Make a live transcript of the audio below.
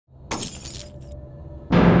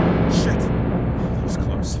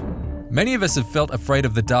Many of us have felt afraid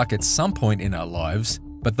of the dark at some point in our lives,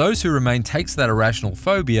 but Those Who Remain takes that irrational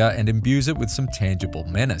phobia and imbues it with some tangible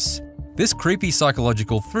menace. This creepy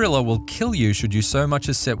psychological thriller will kill you should you so much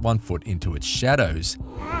as set one foot into its shadows.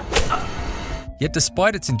 Yet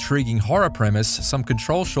despite its intriguing horror premise, some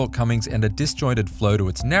control shortcomings and a disjointed flow to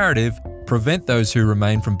its narrative prevent Those Who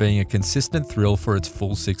Remain from being a consistent thrill for its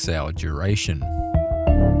full 6-hour duration.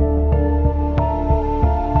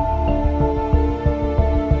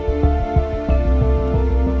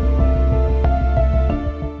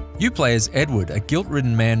 You play as Edward, a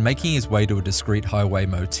guilt-ridden man making his way to a discreet highway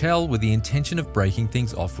motel with the intention of breaking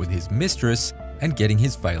things off with his mistress and getting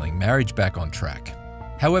his failing marriage back on track.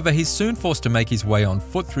 However, he's soon forced to make his way on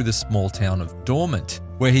foot through the small town of Dormant,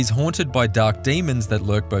 where he's haunted by dark demons that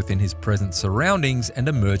lurk both in his present surroundings and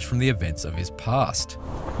emerge from the events of his past.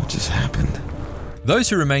 What just happened? Those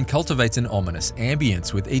Who Remain cultivates an ominous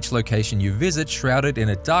ambience, with each location you visit shrouded in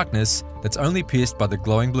a darkness that's only pierced by the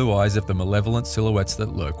glowing blue eyes of the malevolent silhouettes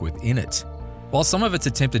that lurk within it. While some of its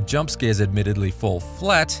attempted jump scares admittedly fall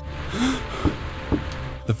flat,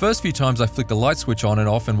 the first few times I flicked a light switch on and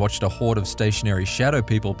off and watched a horde of stationary shadow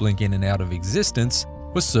people blink in and out of existence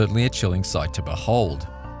was certainly a chilling sight to behold.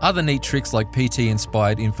 Other neat tricks like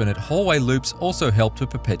PT-inspired infinite hallway loops also help to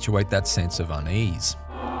perpetuate that sense of unease.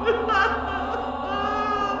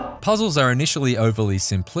 Puzzles are initially overly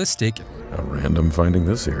simplistic. A random finding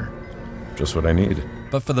this here. Just what I need.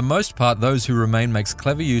 But for the most part, Those Who Remain makes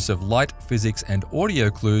clever use of light, physics, and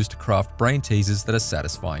audio clues to craft brain teasers that are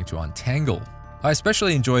satisfying to untangle. I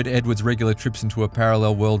especially enjoyed Edward's regular trips into a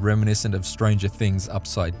parallel world reminiscent of Stranger Things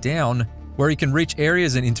Upside Down, where he can reach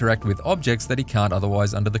areas and interact with objects that he can't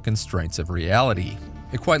otherwise under the constraints of reality.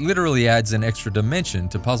 It quite literally adds an extra dimension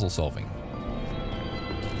to puzzle solving.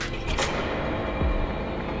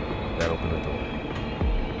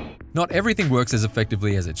 Not everything works as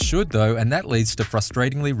effectively as it should though, and that leads to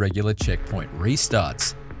frustratingly regular checkpoint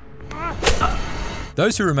restarts.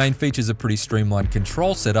 Those Who Remain features a pretty streamlined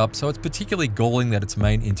control setup, so it's particularly galling that its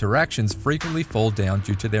main interactions frequently fall down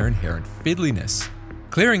due to their inherent fiddliness.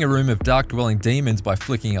 Clearing a room of dark-dwelling demons by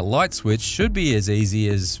flicking a light switch should be as easy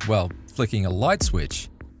as, well, flicking a light switch.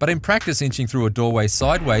 But in practice, inching through a doorway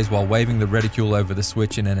sideways while waving the reticule over the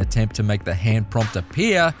switch in an attempt to make the hand prompt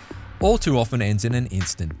appear all too often ends in an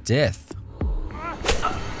instant death.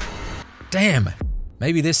 Damn!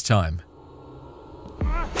 Maybe this time.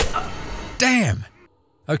 Damn!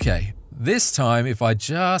 Okay, this time if I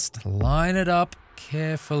just line it up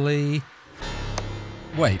carefully...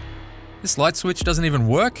 Wait, this light switch doesn't even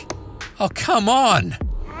work? Oh, come on!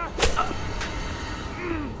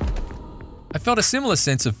 I felt a similar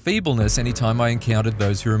sense of feebleness anytime I encountered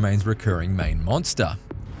Those Who Remain's recurring main monster.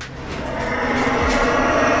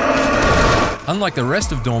 Unlike the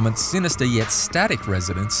rest of Dormant's sinister yet static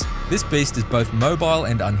residents, this beast is both mobile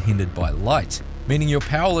and unhindered by light, meaning you're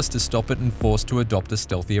powerless to stop it and forced to adopt a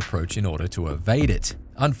stealthy approach in order to evade it.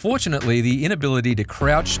 Unfortunately, the inability to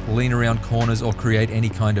crouch, lean around corners, or create any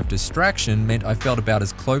kind of distraction meant I felt about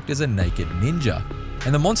as cloaked as a naked ninja.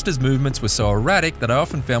 And the monster's movements were so erratic that I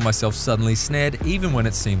often found myself suddenly snared even when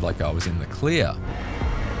it seemed like I was in the clear.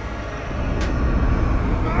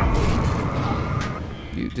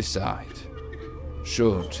 You decide.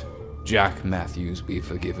 Should Jack Matthews be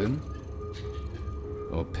forgiven?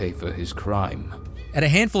 Or pay for his crime? At a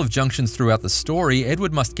handful of junctions throughout the story,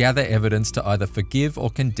 Edward must gather evidence to either forgive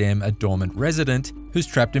or condemn a dormant resident who's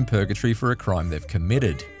trapped in purgatory for a crime they've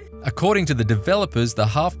committed. According to the developers, the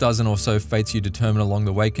half-dozen or so fates you determine along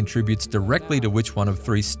the way contributes directly to which one of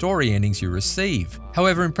 3 story endings you receive.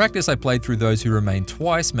 However, in practice I played through Those Who Remain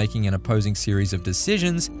twice, making an opposing series of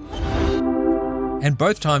decisions, and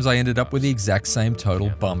both times I ended up with the exact same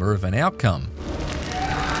total bummer of an outcome.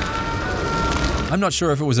 I'm not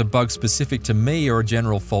sure if it was a bug specific to me or a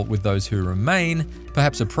general fault with Those Who Remain.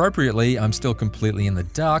 Perhaps appropriately, I'm still completely in the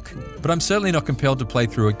dark, but I'm certainly not compelled to play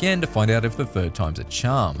through again to find out if the third time's a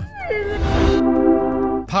charm.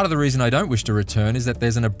 Part of the reason I don't wish to return is that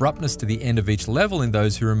there's an abruptness to the end of each level in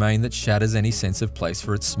Those Who Remain that shatters any sense of place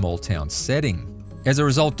for its small town setting. As a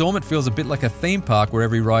result, Dormant feels a bit like a theme park where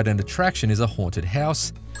every ride and attraction is a haunted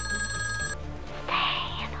house,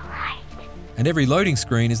 and every loading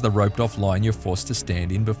screen is the roped-off line you're forced to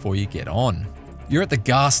stand in before you get on. You're at the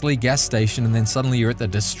ghastly gas station and then suddenly you're at the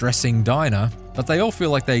distressing diner, but they all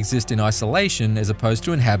feel like they exist in isolation as opposed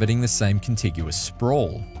to inhabiting the same contiguous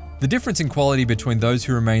sprawl. The difference in quality between Those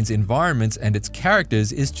Who Remain's environments and its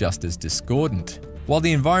characters is just as discordant. While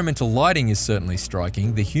the environmental lighting is certainly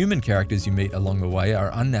striking, the human characters you meet along the way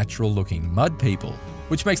are unnatural-looking mud people,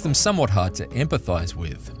 which makes them somewhat hard to empathize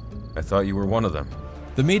with. I thought you were one of them.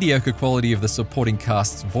 The mediocre quality of the supporting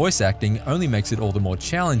cast's voice acting only makes it all the more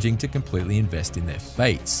challenging to completely invest in their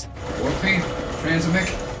fates. Morphine? Transamic?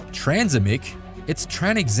 Transamic? It's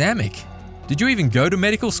tranexamic. Did you even go to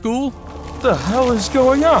medical school? What the hell is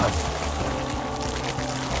going on?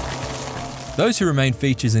 Those Who Remain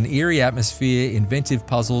features an eerie atmosphere, inventive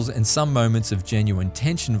puzzles, and some moments of genuine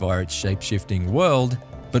tension via its shape-shifting world,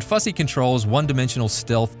 but fussy controls, one-dimensional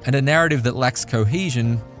stealth, and a narrative that lacks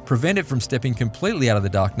cohesion prevent it from stepping completely out of the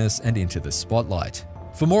darkness and into the spotlight.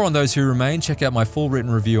 For more on Those Who Remain, check out my full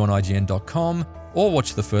written review on IGN.com or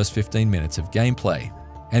watch the first 15 minutes of gameplay.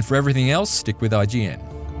 And for everything else, stick with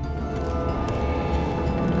IGN.